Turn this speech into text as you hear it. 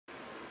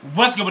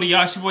What's good with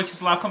y'all? It's your boy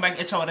Kisla. Come back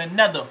at y'all with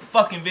another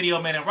fucking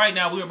video, man. And right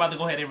now we're about to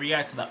go ahead and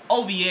react to the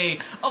OVA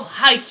of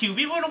Haikyuu.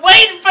 We've been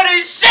waiting for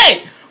this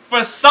shit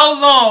for so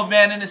long,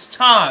 man, and it's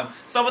time.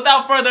 So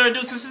without further ado,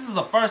 since this is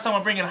the first time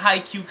I'm bringing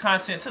Haikyuu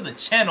content to the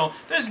channel,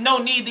 there's no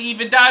need to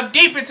even dive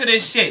deep into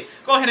this shit.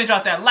 Go ahead and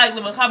drop that like,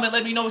 leave a comment,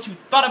 let me know what you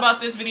thought about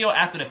this video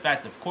after the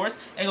fact, of course.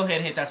 And go ahead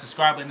and hit that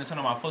subscribe button and turn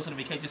on my post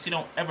notifications so you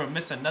don't ever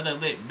miss another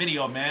lit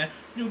video, man.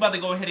 We're about to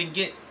go ahead and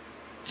get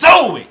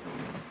to it.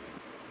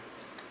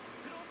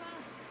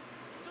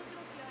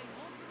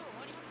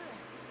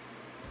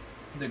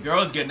 The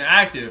girl's getting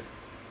active.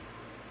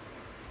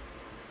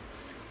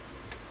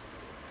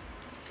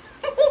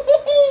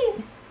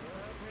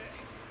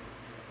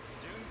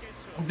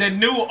 The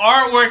new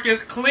artwork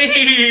is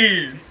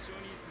clean.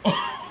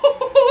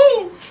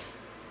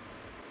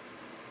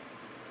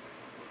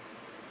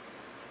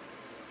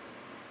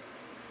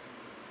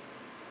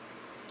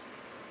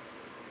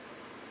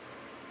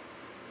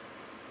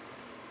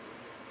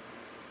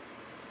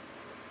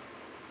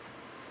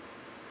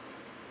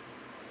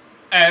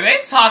 And they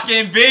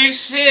talking big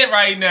shit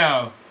right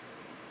now.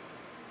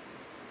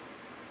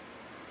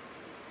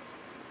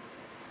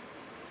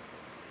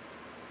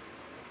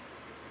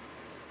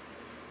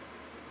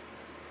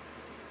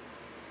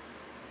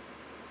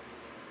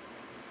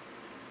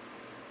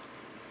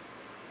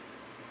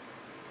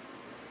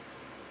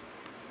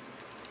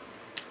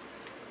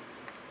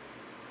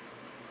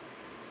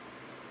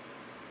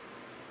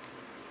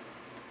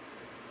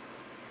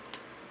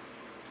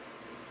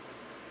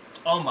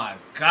 Oh my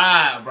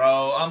god,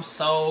 bro. I'm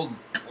so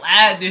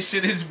glad this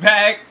shit is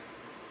back.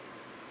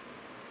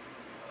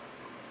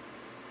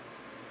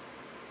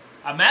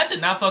 Imagine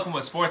not fucking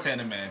with sports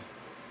anime.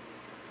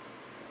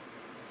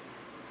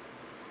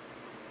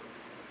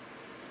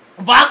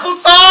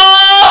 Bakuto!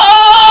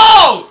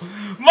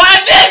 My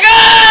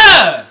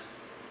nigga!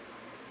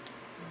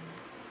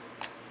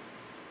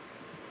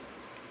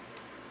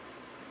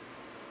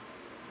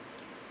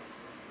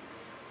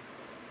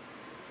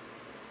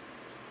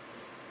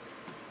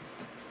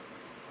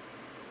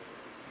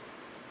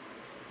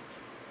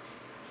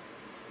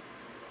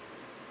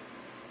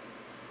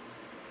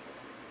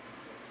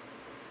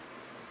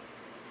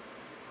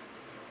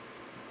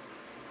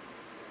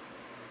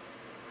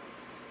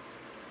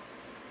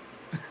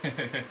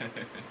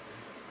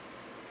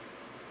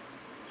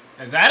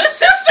 Is that his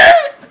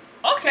sister?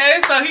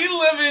 Okay, so he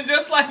living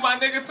just like my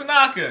nigga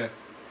Tanaka.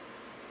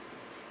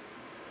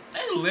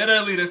 They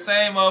literally the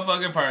same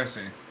motherfucking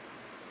person.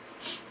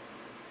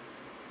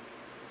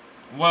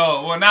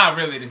 Well, not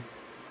really.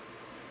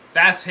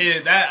 That's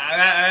his.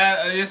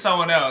 That is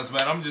someone else.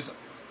 But I'm just.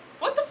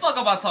 What the fuck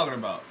am I talking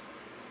about?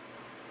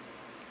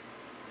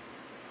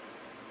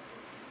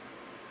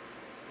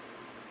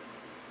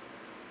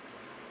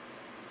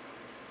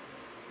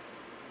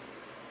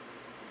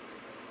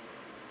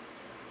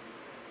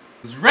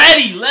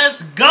 Ready,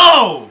 let's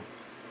go!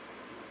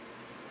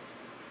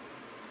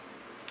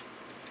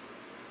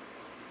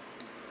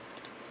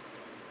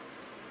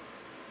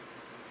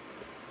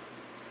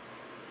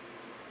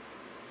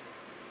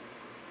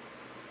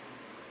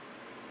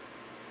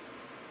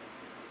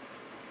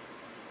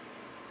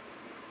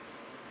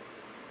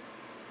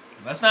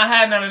 Let's not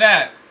have none of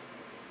that.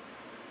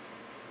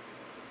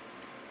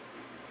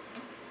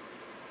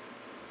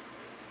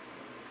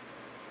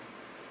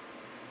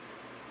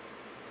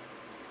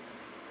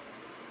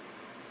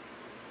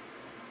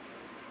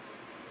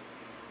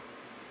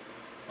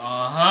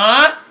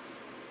 Uh-huh.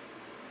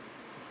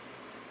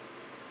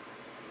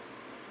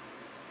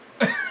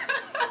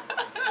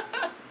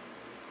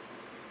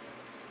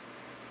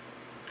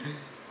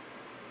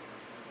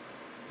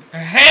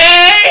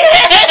 Hey!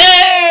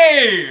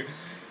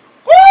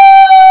 Woo!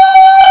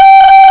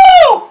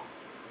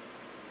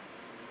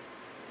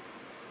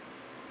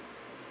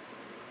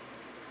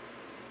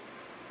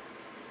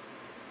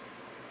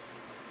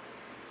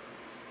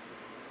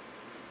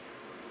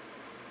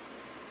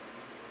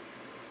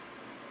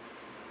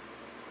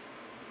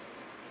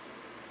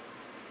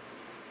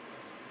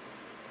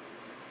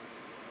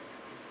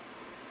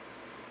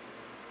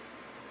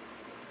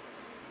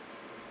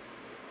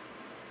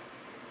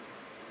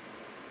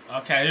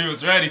 Okay, he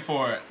was ready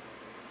for it.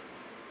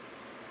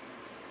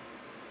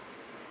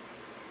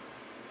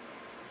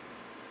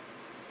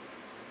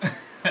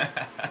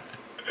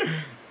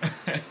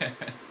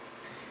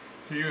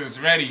 He was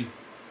ready.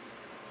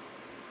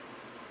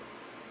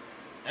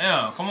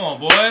 Damn, come on,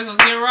 boys, let's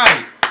get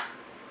right.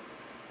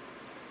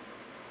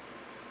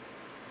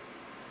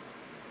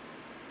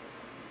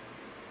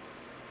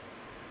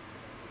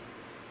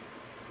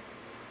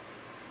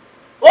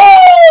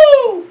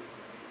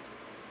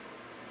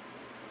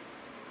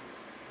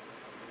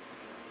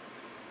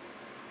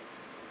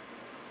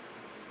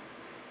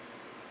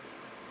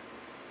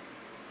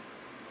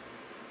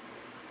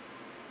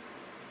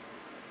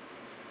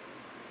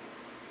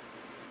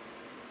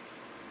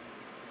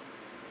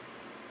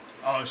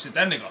 Oh shit,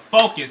 that nigga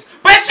focused.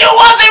 But you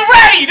wasn't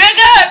ready,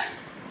 nigga!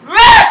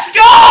 Let's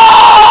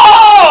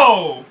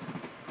go!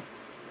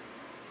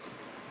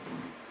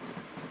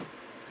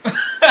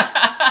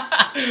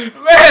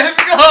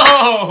 Let's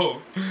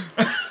go!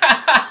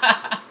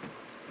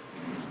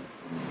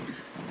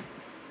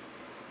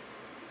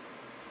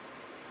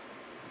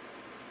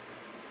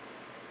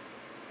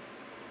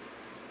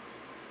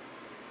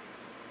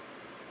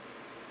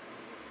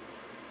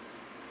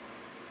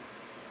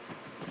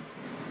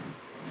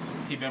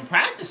 He been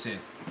practicing.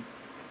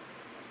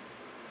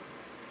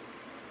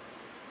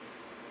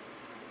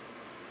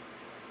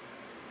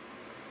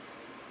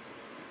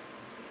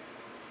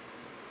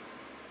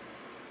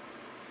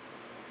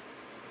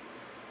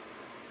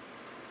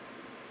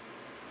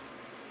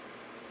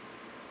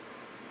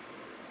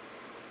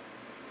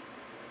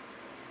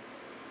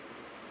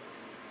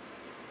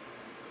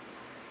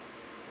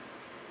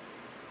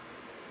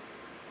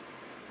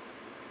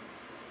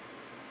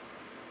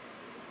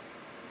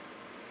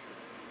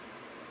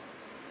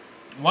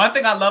 One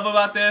thing I love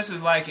about this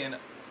is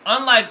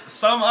unlike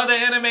some other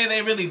anime,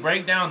 they really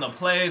break down the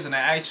plays and the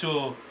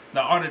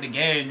art of the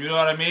game. You know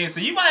what I mean?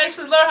 So you might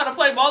actually learn how to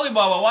play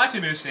volleyball while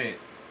watching this shit.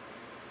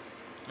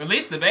 At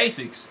least the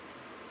basics.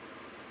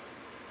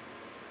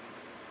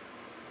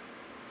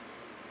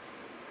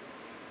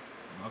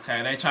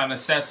 Okay, they trying to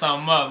set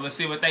something up. Let's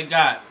see what they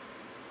got.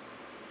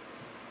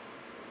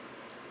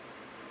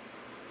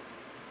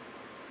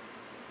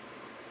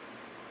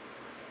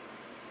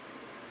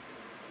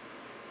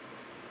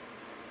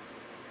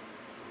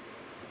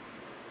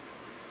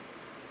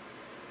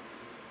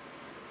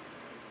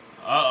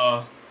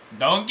 Uh-oh.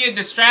 Don't get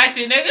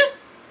distracted, nigga.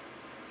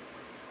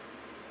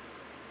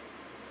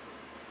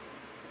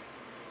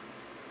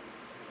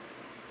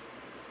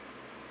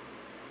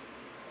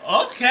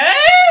 Okay.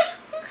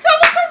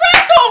 Coming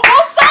correct on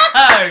both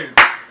sides.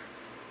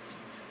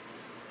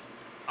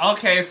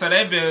 Okay, so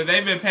they've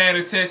been paying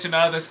attention to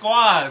other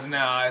squads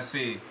now, I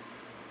see.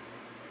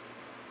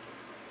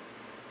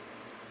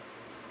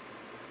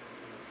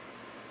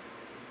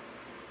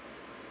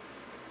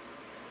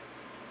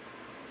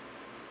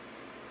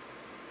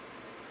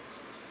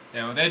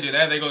 Yeah, when they do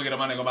that, they gonna get a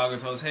money go back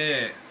into his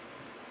head.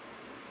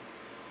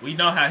 We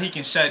know how he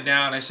can shut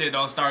down and shit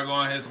don't start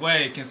going his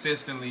way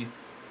consistently.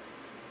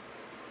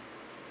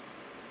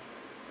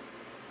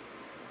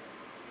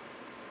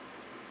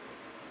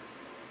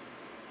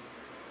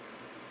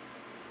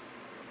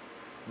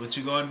 What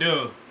you gonna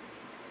do?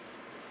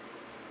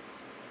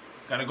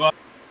 Gotta go.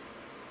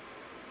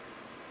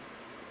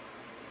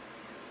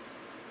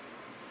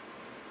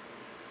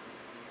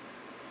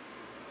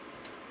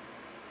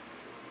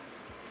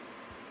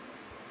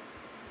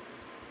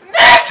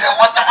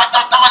 What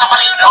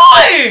are you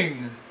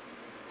doing?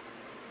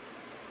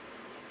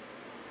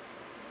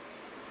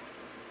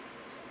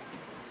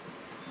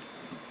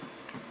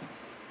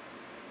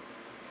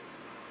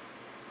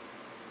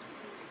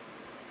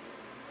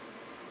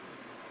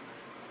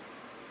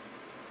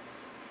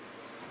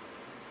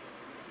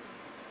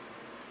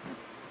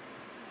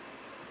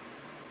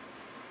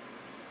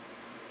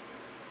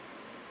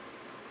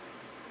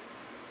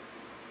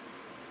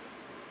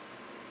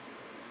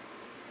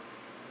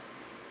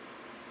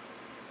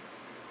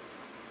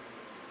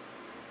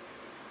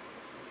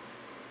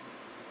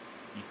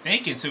 You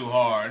thinking too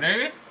hard,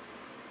 nigga.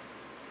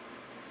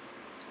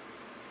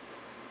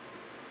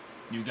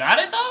 You got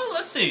it though?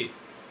 Let's see.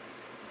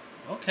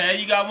 Okay,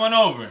 you got one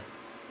over.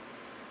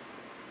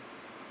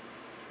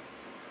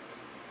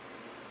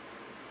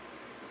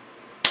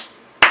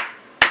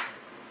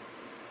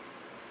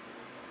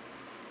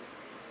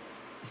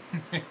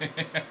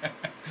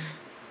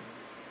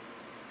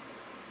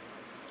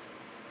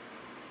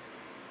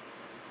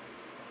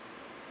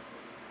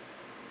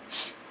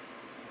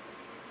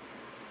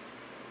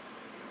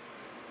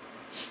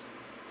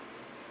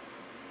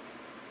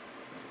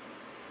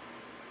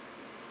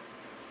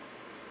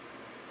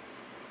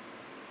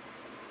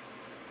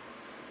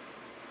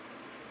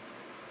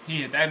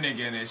 He hit that nigga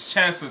in his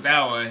chest with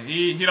that one.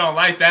 He don't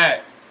like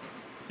that.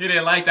 He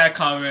didn't like that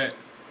comment.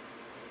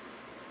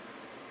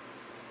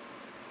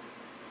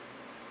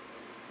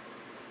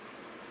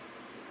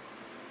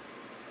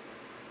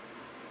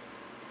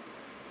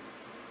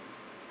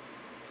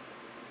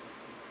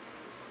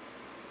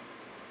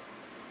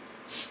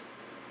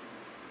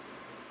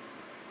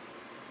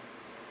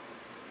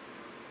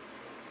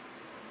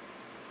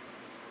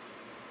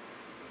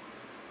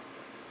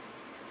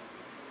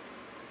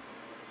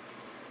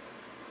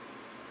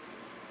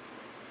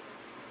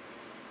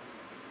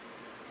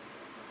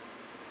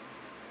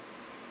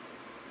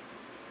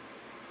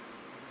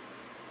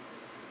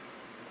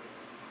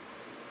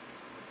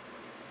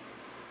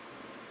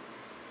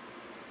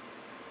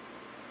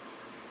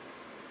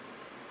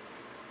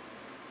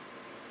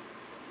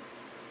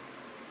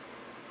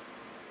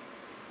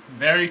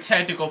 Very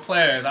technical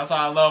players. That's why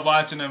I love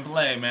watching them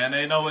play, man.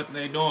 They know what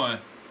they're doing.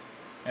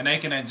 And they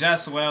can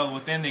adjust well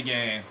within the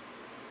game.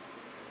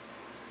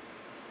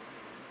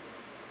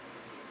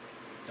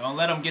 Don't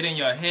let them get in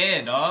your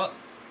head, dog.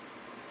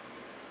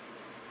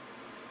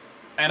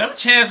 And them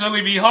chants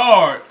really be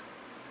hard.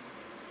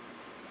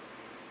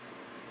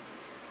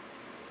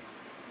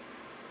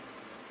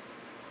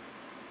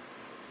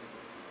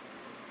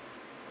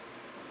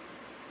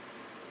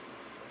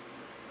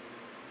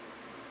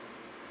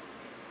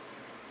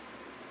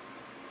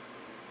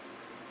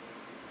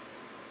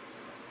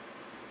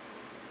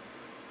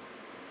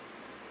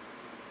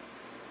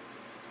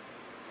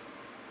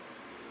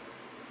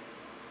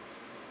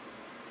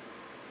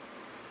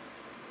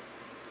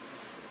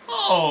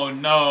 Oh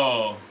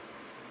no.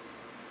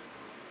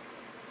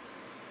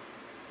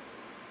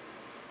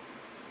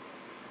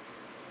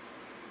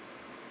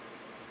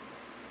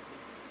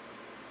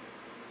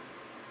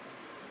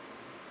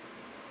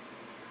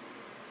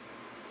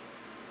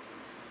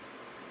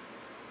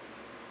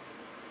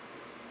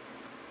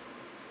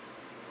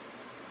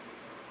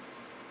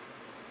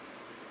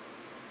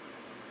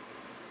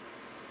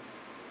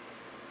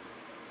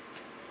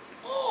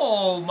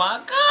 Oh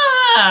my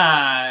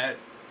god.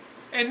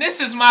 And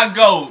this is my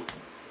GOAT.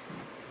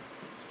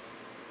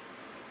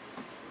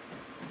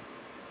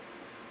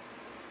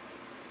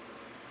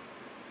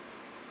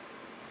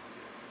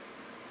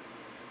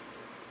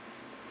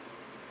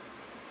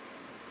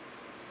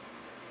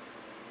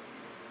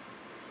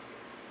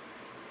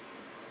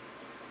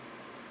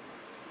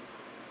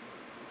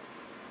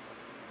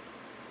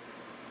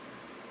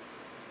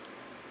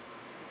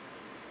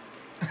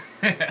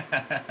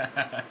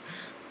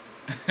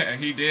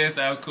 He did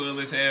sound cool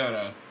as hell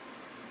though.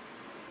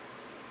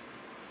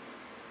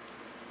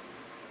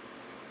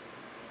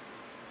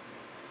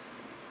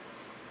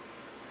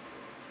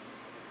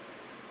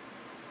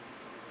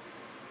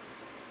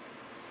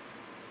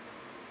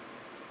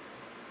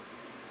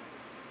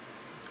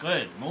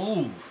 Good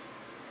move.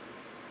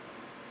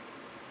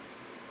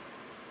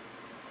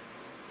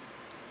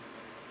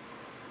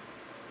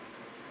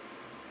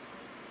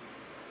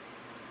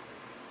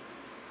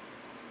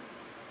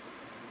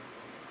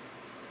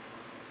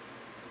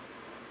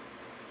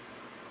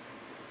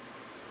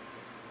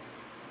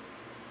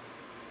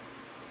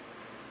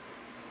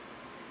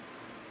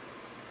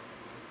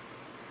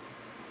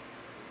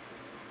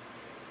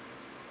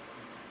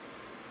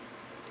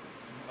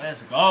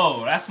 Let's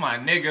go. That's my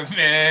nigga,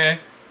 man.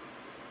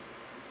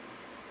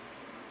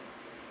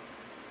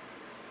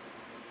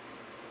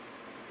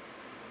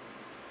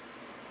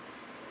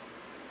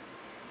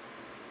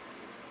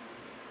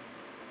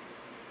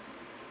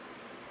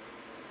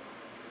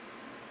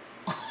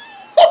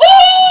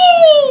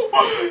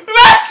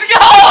 Let's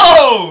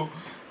go!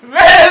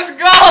 Let's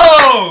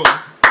go!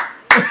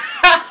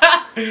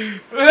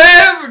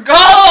 Let's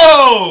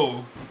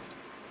go!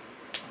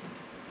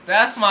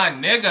 That's my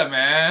nigga,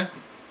 man.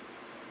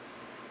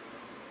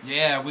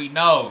 Yeah, we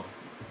know.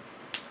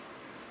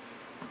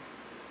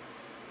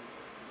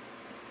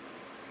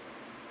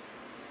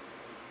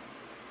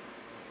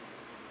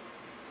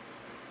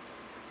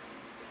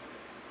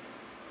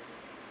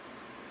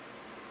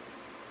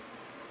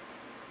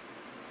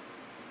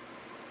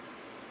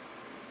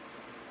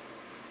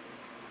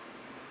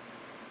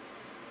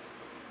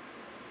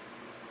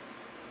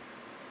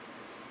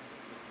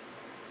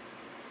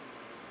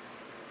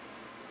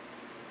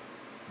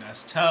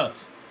 That's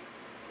tough.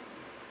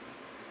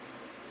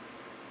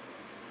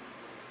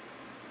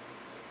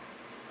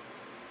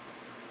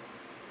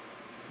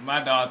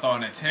 My dog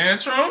throwing a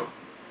tantrum.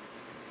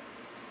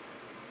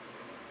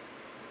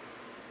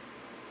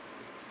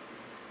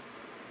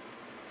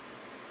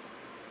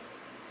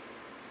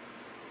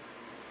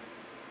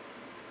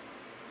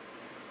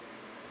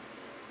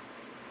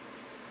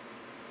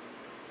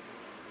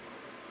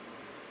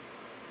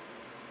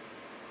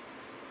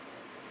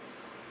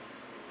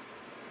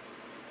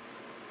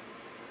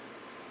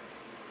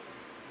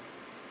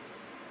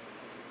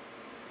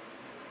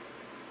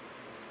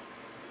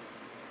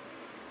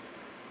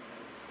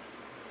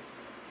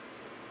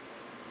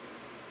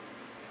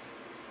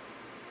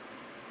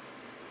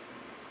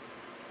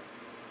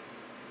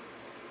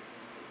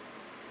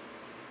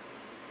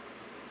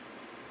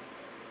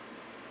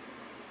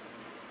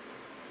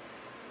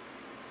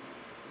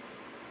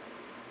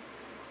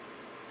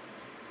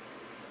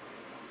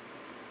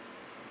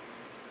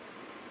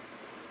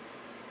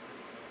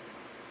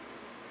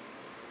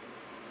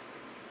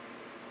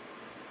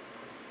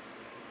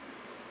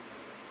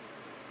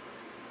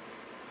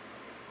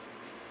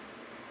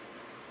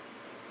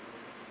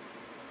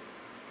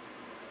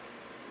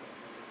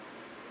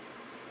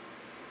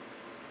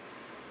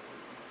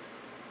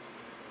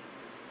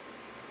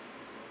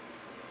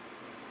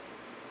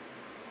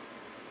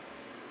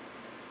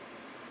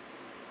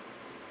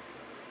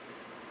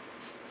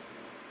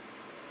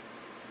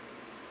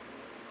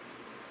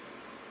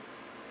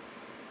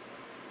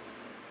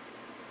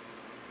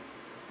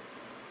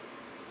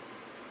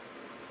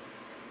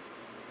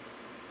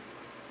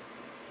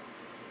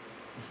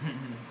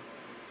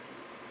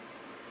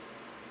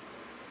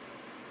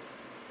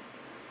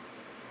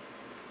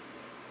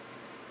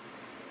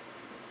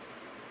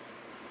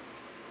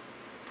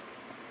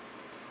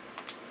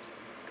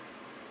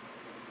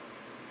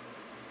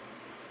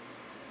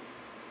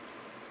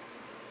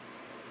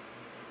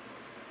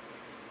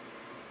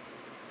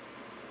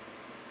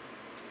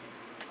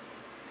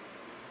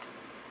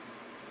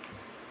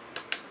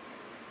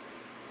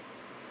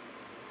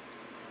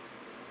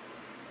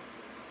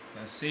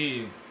 Let's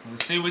see.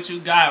 Let's see what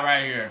you got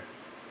right here.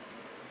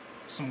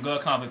 Some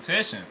good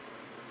competition.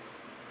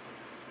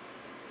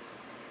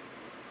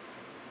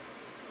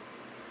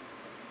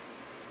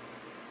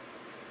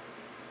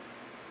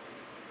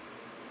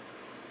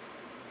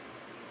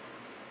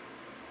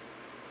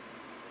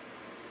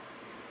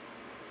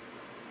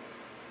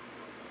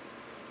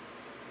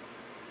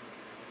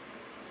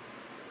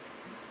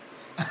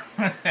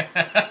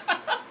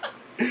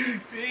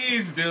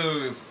 These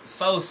dudes,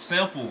 so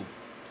simple.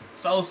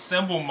 So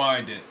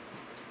simple-minded.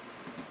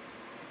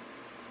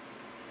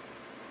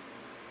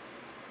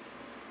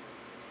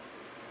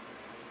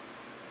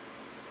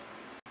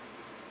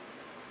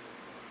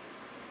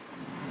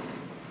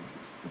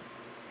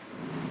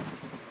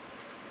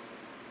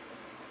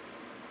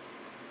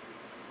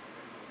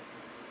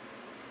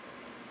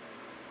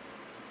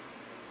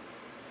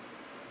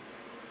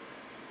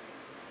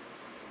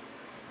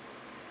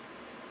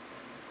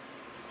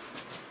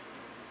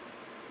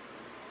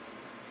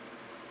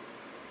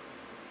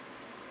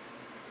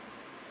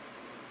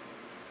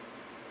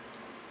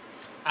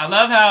 I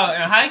love how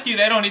in Haikyuu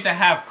they don't need to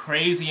have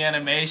crazy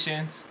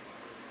animations.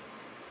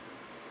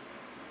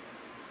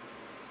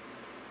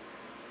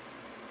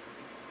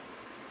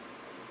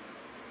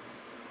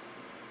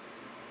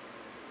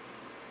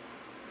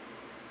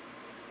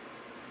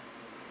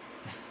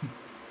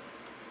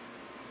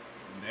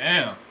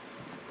 Damn.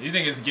 These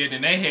niggas getting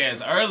in their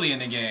heads early in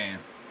the game.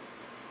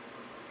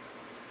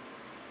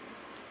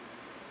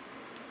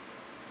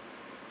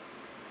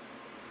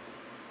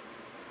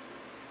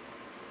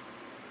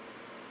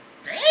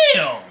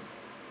 Damn.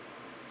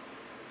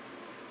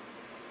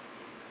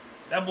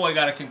 That boy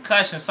got a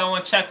concussion.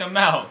 Someone check him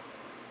out.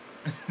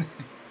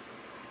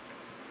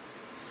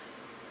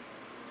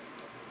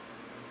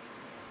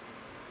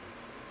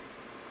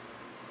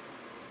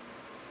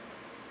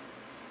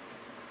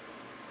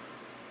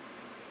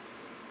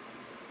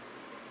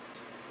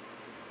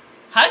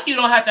 Haikyuu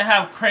don't have to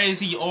have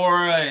crazy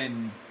aura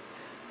and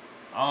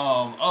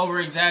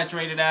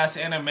over-exaggerated ass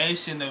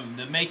animation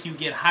to make you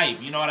get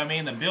hype. You know what I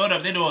mean? The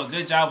build-up, they do a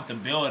good job with the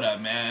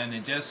build-up, man.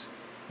 And just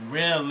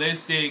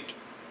realistic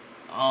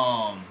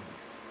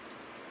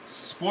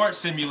sports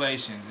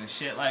simulations and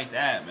shit like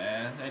that,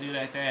 man. They do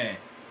that thing.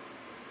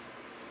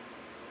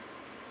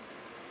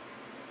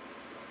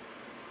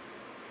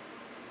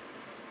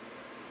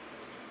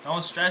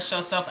 Don't stress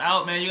yourself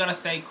out, man. You gotta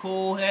stay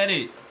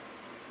cool-headed.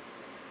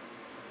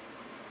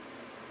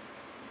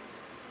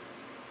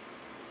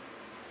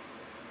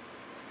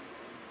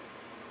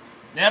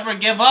 Never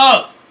give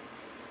up.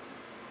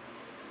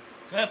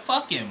 Good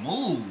fucking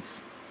move.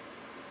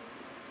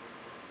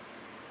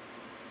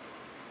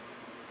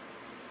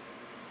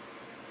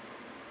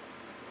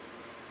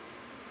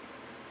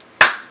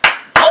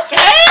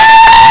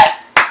 Okay.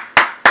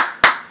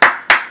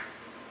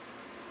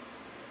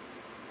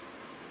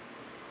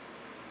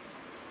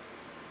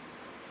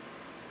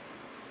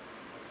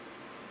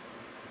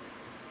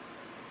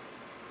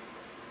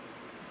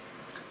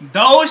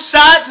 Those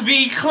shots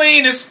be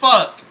clean as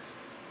fuck.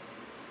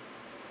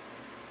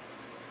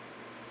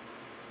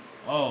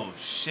 Oh,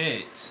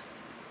 shit.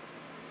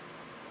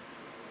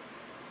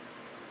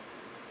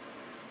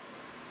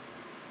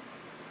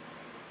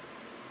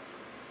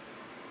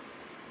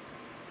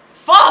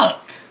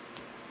 Fuck!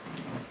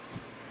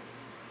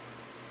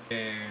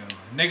 Damn.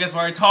 Niggas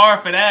worked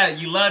hard for that.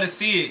 You love to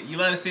see it. You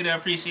love to see the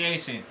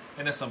appreciation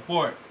and the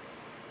support.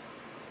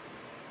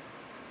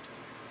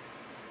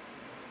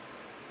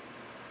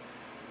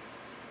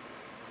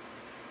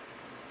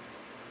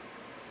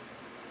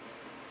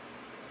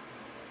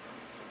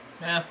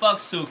 Man, fuck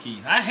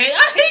Suki. I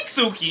hate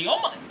Suki. Oh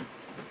my.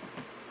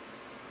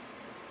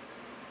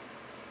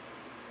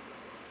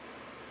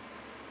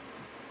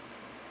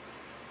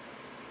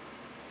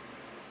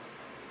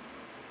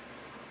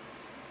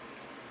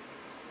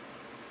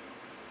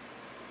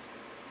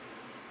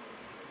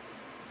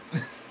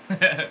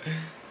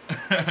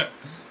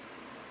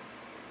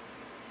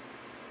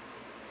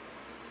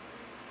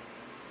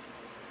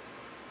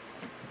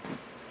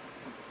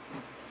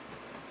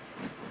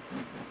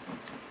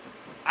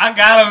 I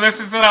gotta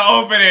listen to the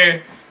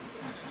opening.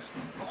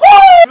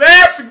 Woo!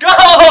 Let's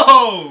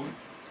go!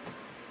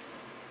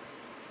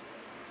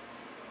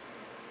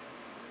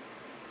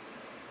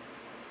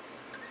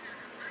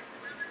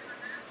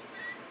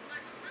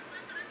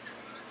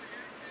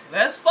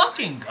 Let's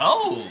fucking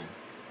go.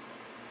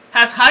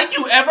 Has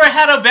Haikyuu ever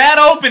had a bad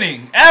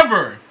opening?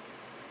 Ever?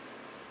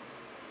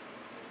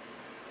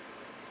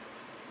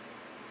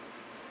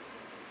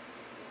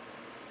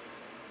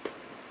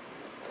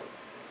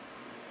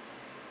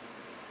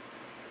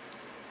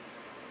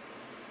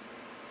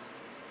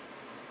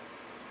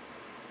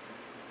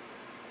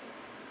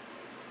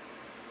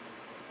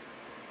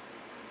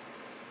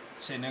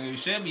 Shit, nigga, you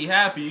should be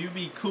happy. You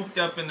be cooped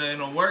up in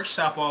a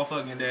workshop all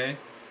fucking day.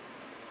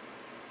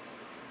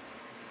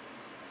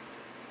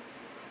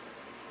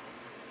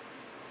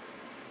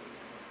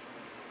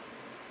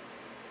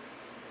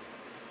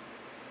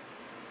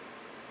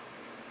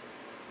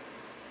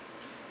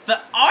 The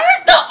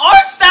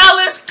art style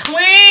is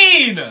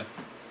clean.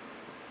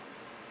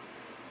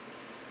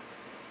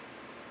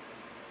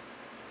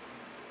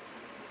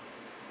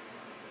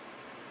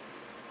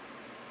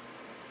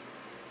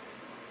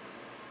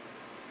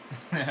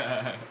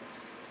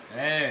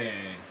 Hey.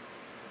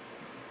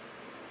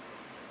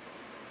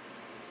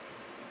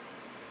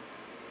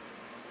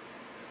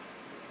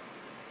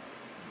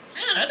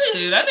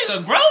 Man, that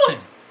nigga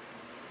growing.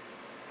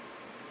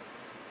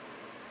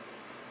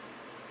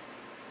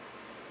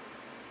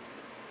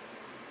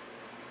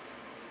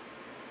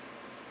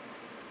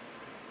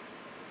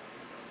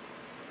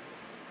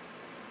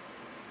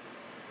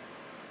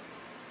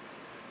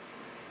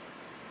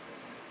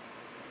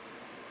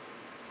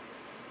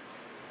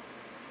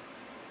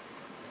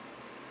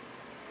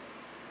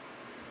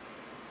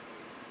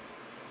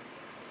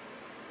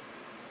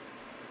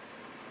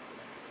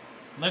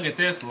 Look at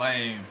this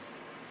lame.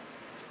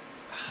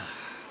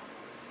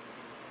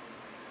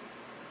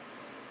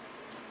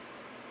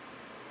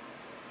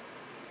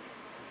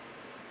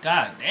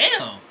 God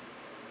damn.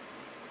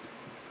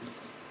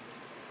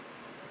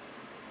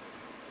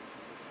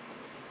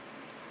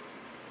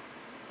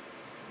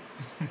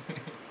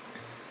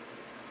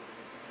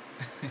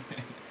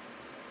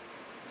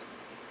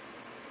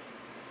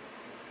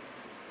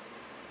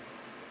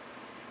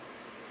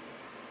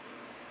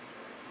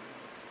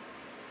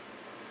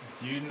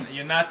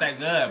 You're not that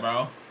good,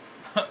 bro.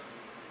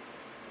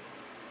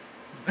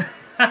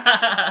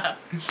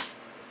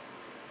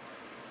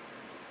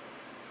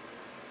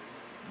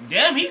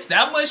 Damn, he's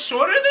that much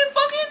shorter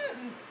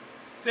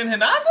than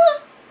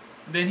Hinata?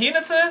 Than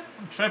Hinata?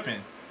 I'm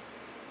tripping.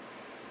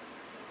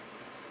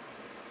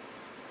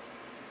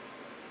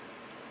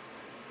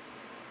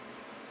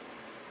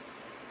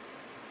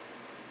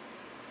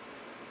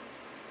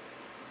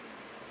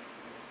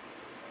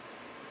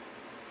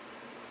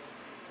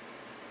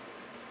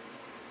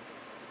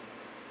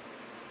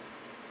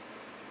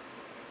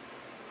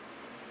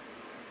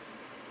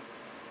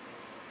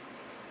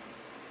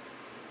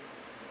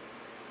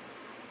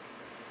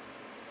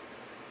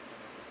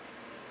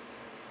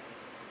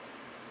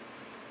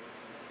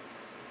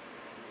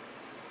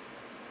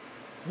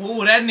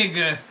 Ooh, that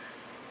nigga.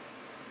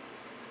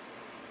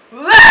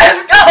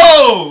 Let's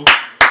go!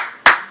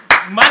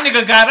 My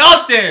nigga got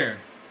up there.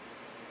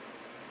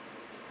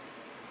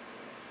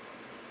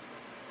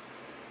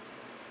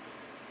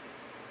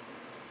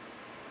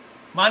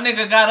 My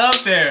nigga got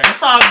up there.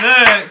 It's all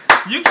good.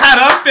 You got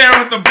up there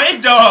with the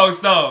big dogs,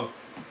 though.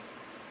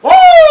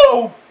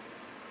 Woo!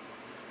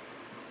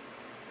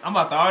 I'm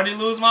about to already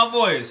lose my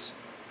voice.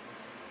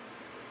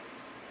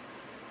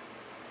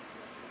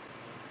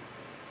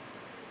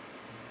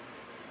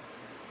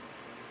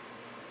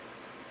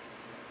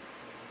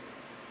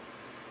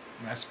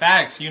 That's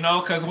facts, you know,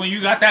 because when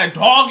you got that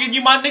dog in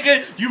you, my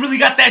nigga, you really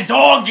got that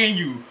dog in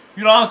you.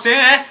 You know what I'm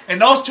saying?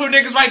 And those two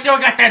niggas right there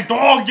got that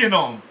dog in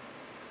them.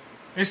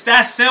 It's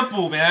that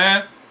simple,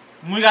 man.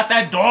 When we got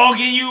that dog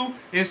in you,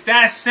 it's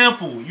that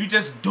simple. You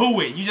just do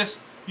it. You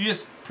just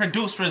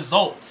produce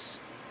results.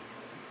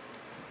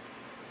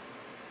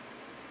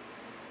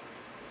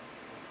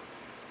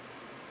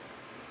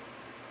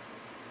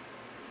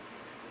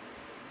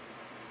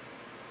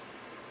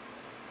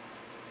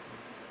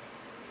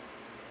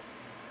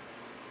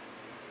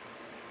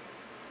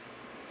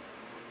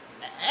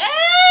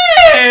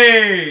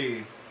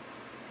 Hey!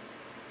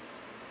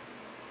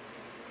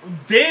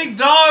 Big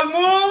dog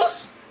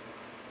moves?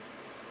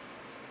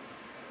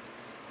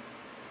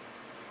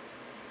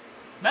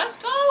 Let's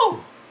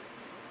go!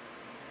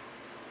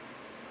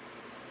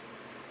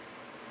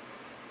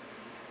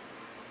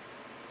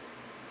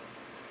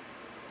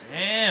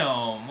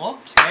 Damn,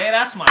 okay,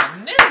 that's my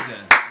nigga.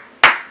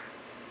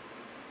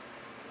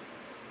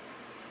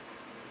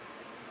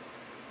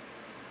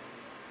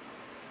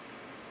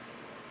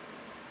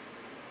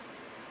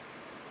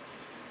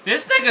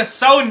 This nigga's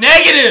so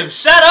negative.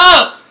 Shut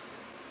up.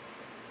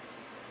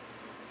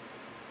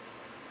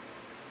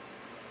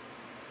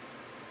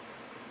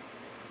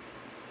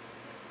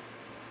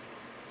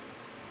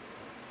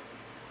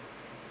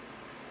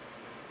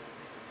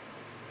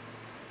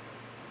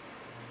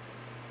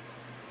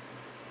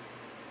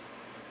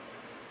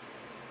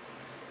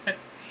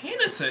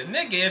 Hinata,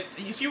 nigga,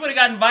 if you would have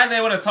gotten invited,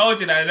 they would have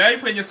told you that. Now you're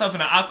putting yourself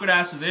in an awkward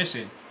ass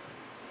position.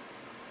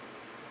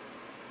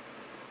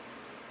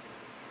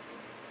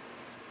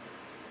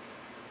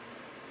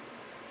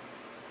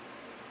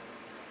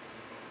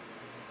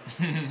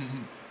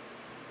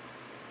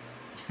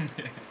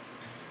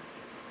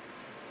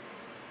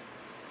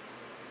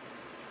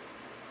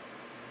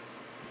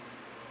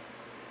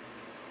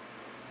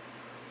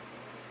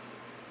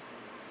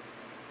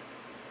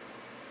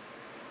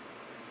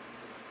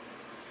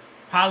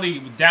 Probably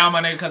down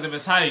my nigga because of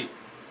his height.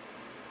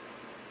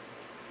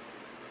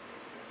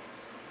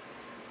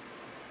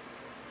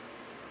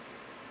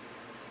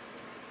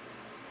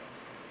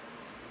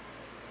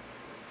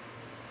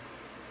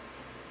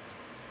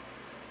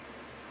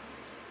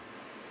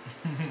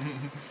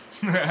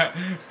 My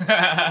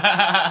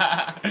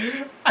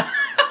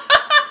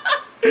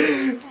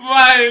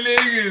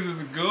niggas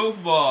is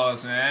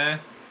goofballs,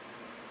 man.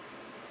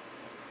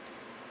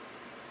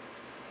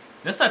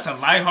 They're such a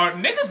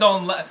lighthearted niggas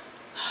don't like.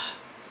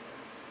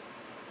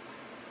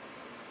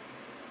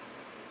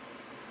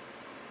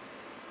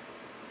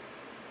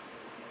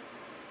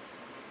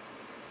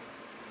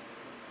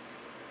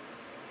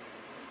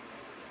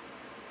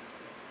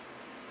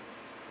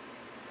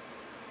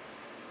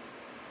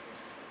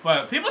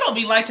 But people don't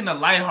be liking the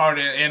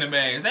lighthearted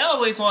animes. They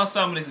always want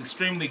something that's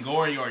extremely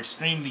gory or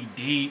extremely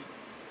deep,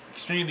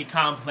 extremely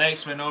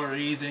complex for no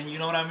reason. You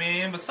know what I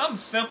mean? But something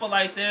simple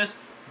like this,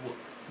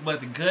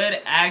 with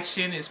good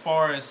action as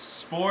far as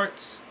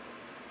sports,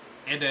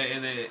 and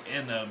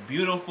the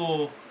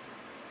beautiful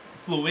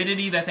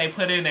fluidity that they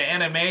put in the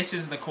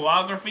animations, the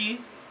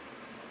choreography,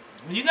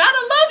 you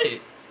gotta love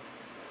it.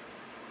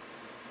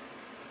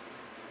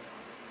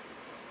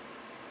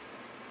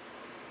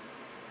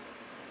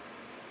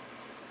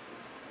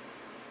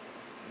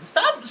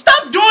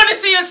 Stop doing it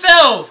to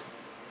yourself.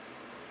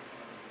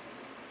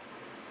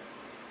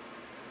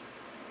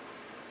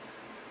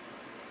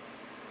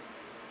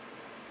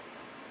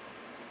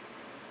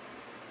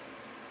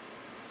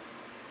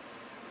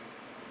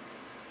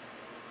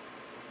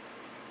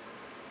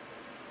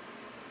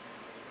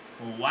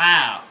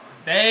 Wow.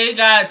 They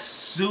got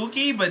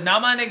Suki, but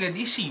not my nigga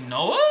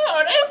Nishinoa?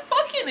 Are they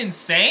fucking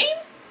insane?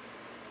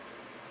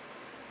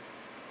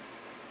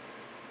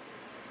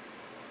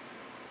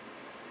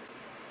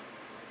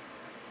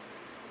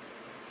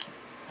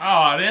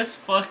 Oh, this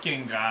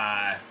fucking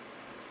guy.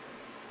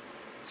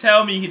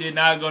 Tell me he did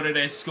not go to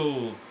their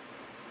school.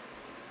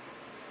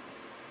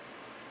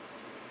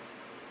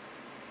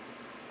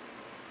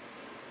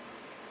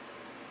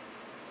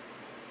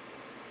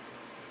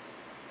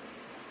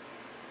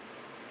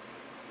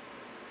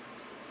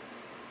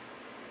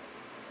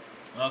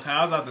 Okay,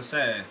 I was about to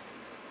say.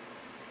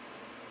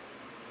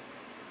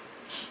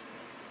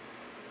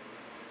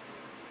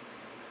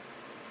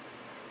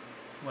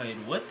 Wait,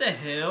 what the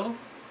hell?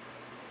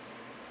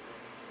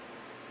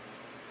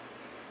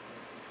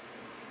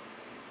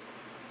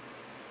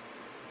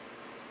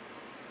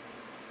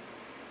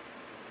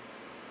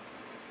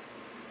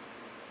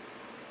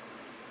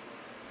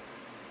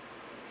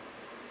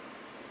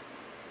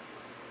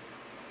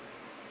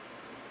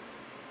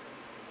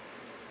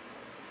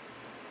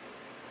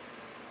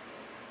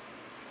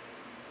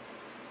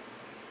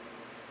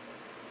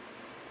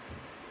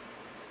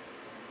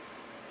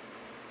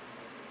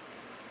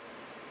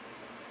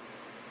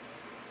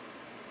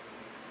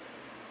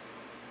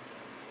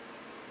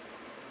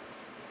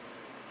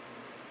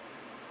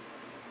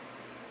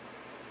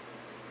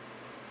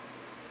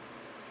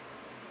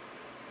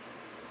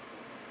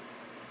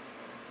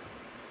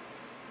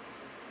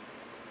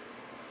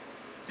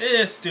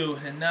 This dude,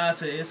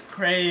 Hinata, is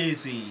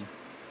crazy.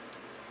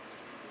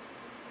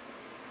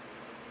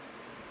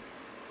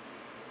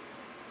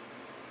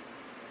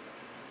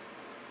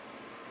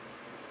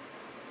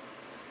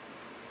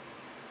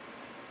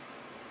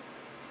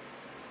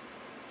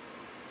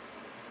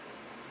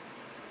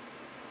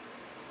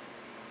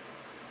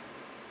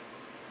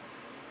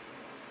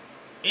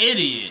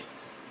 Idiot.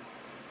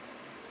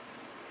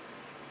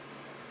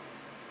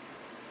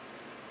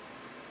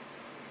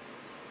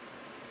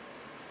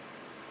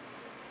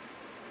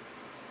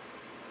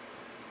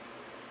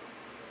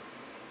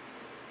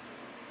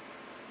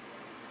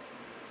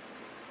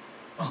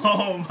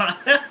 Oh my,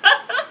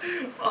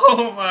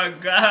 oh my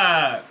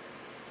God.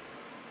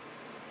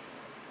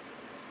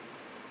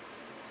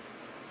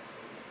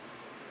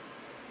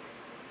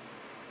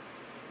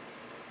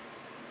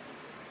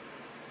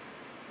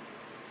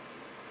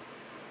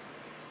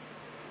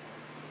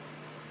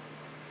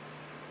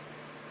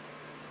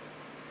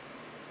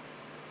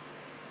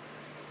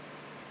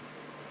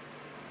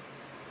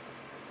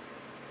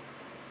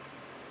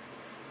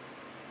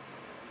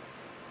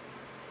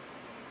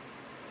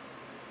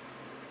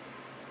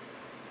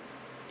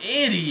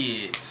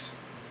 Idiots.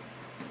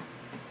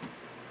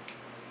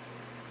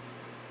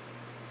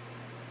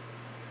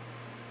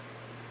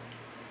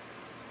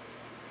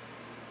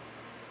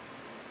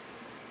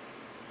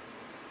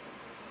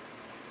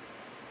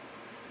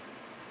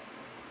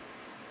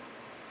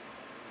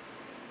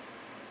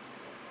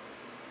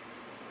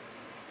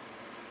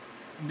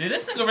 Did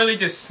this nigga really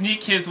just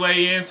sneak his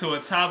way into a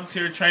top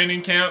tier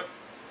training camp?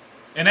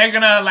 And they're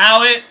gonna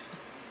allow it?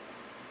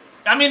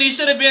 I mean, he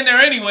should have been there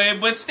anyway,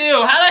 but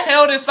still, how the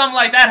hell did something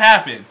like that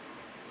happen?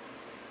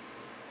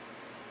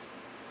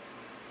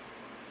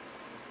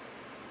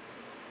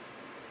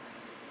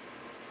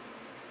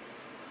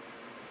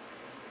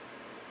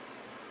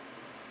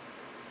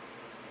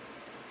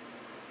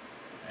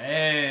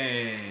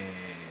 Hey.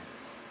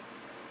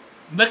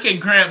 Look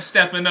at Gramps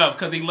stepping up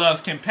because he loves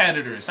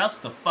competitors. That's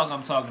what the fuck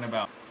I'm talking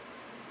about.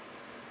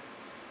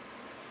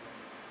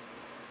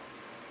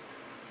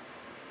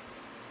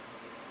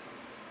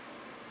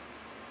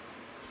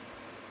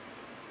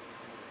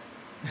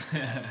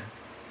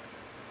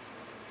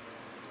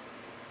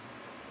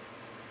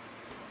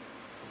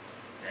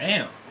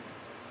 Damn.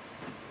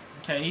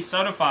 Okay, he's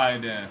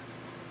certified then.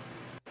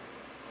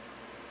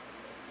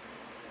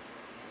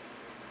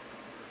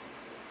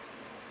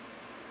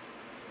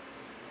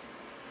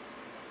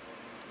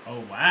 Oh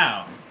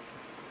wow.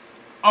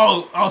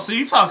 Oh, so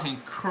you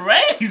talking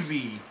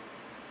crazy.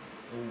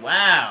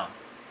 Wow.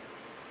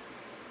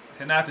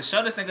 And now to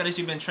show this nigga that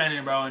you've been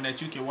training, bro, and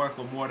that you can work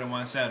with more than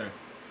one setter.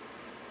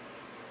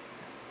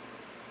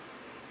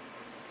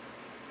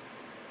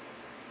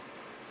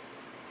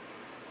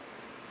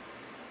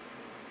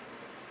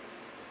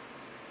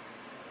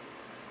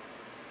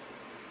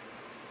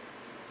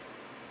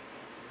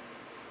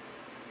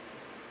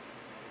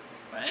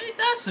 Ain't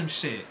that some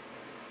shit?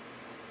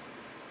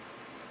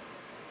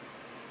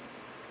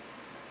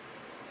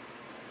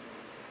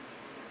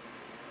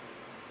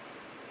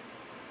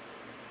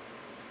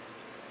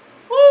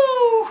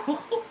 Woo!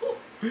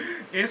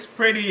 It's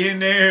pretty in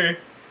there.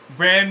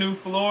 Brand new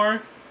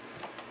floor.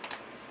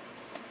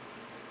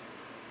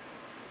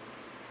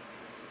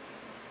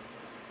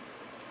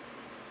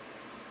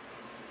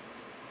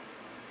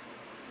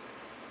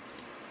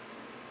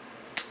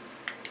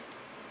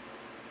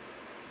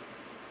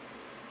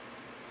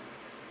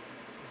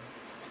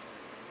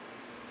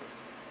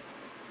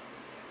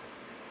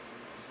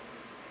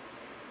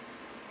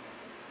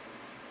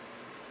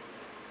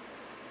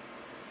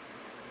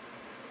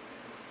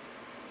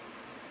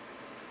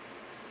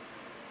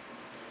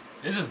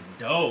 This is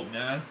dope,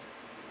 man.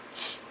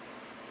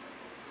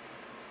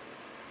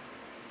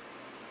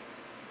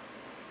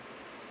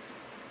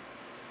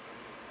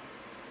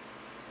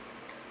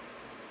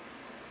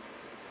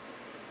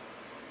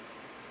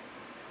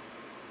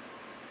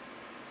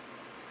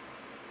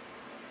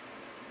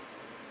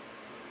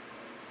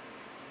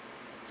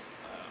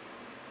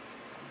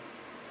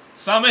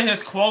 Some of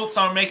his quotes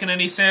aren't making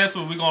any sense,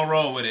 but we're gonna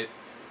roll with it.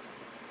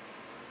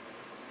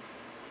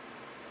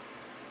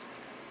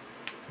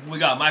 We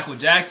got Michael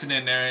Jackson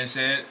in there and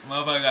shit.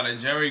 Motherfucker got a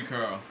Jerry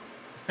curl.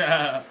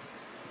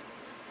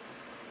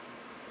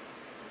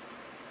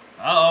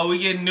 Uh-oh, we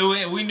getting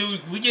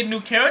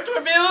new character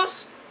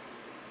reveals?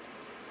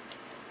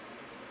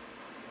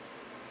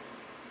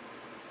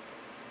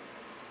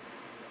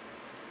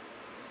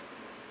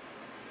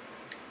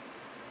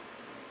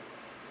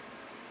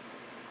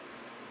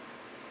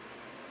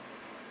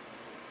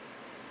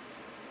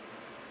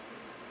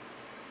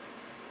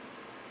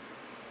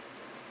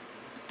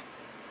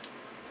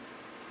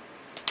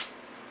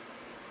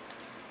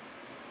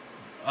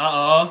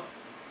 Uh-oh.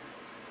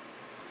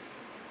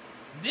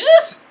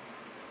 This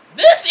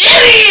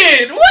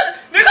idiot! What?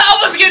 Nigga,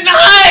 I was getting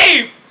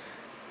hype!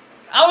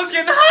 I was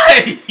getting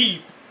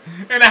hype!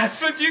 And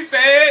that's what you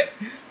said?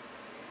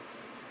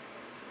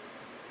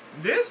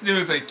 This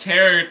dude's a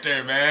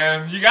character,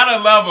 man. You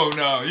gotta love him,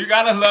 though. You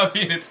gotta love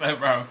Hinata,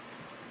 bro.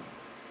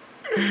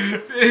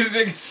 This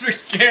nigga's a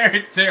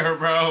character,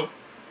 bro.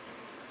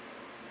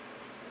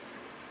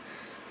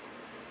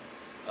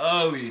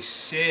 Holy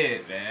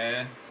shit,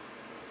 man.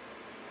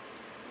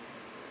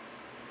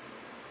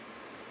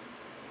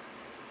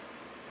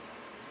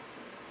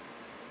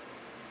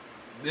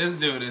 This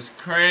dude is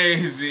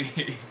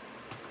crazy.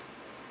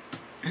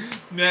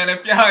 Man,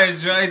 if y'all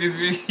enjoyed this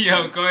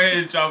video, go ahead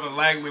and drop a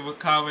like, leave a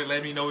comment,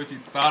 let me know what you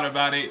thought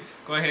about it.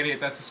 Go ahead and hit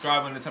that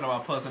subscribe button and turn on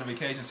my post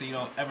notifications so you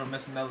don't ever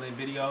miss another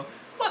video.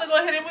 I'm about to go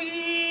ahead and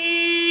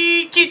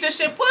keep this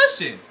shit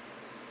pushing.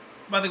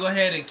 I'm about to go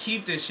ahead and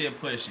keep this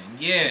shit pushing.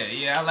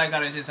 Yeah, I like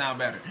how this shit sound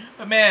better.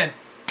 But man,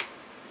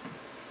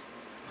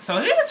 so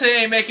Hinata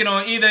ain't make it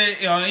on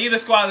either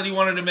squad that he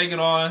wanted to make it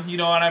on, you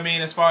know what I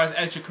mean, as far as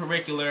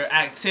extracurricular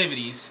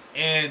activities.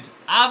 And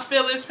I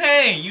feel his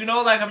pain, you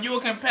know, like if you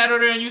a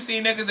competitor and you see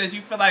niggas that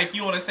you feel like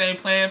you on the same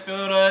playing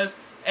field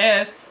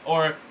as,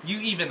 or you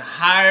even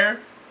higher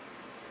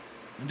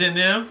than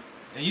them,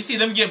 and you see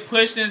them get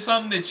pushed in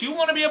something that you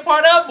want to be a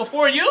part of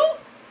before you,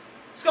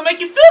 it's gonna make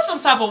you feel some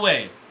type of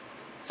way.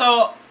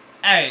 So,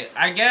 hey,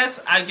 I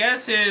guess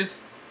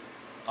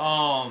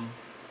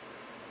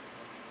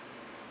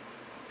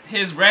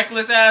his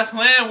reckless ass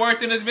plan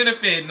worked in his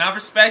benefit, and I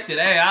respect it.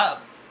 Hey, I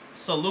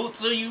salute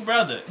to you,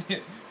 brother.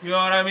 You know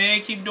what I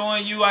mean? Keep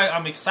doing you.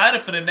 I'm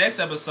excited for the next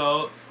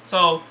episode.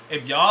 So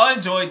if y'all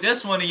enjoyed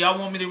this one and y'all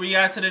want me to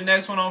react to the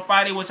next one on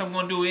Friday, which I'm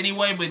gonna do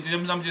anyway, but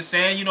I'm just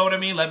saying, you know what I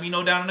mean? Let me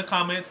know down in the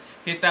comments.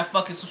 Hit that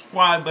fucking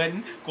subscribe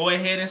button. Go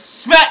ahead and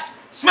smack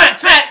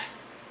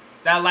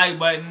that like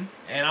button,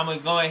 and I'm gonna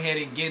go ahead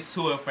and get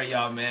to it for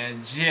y'all,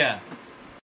 man. Yeah.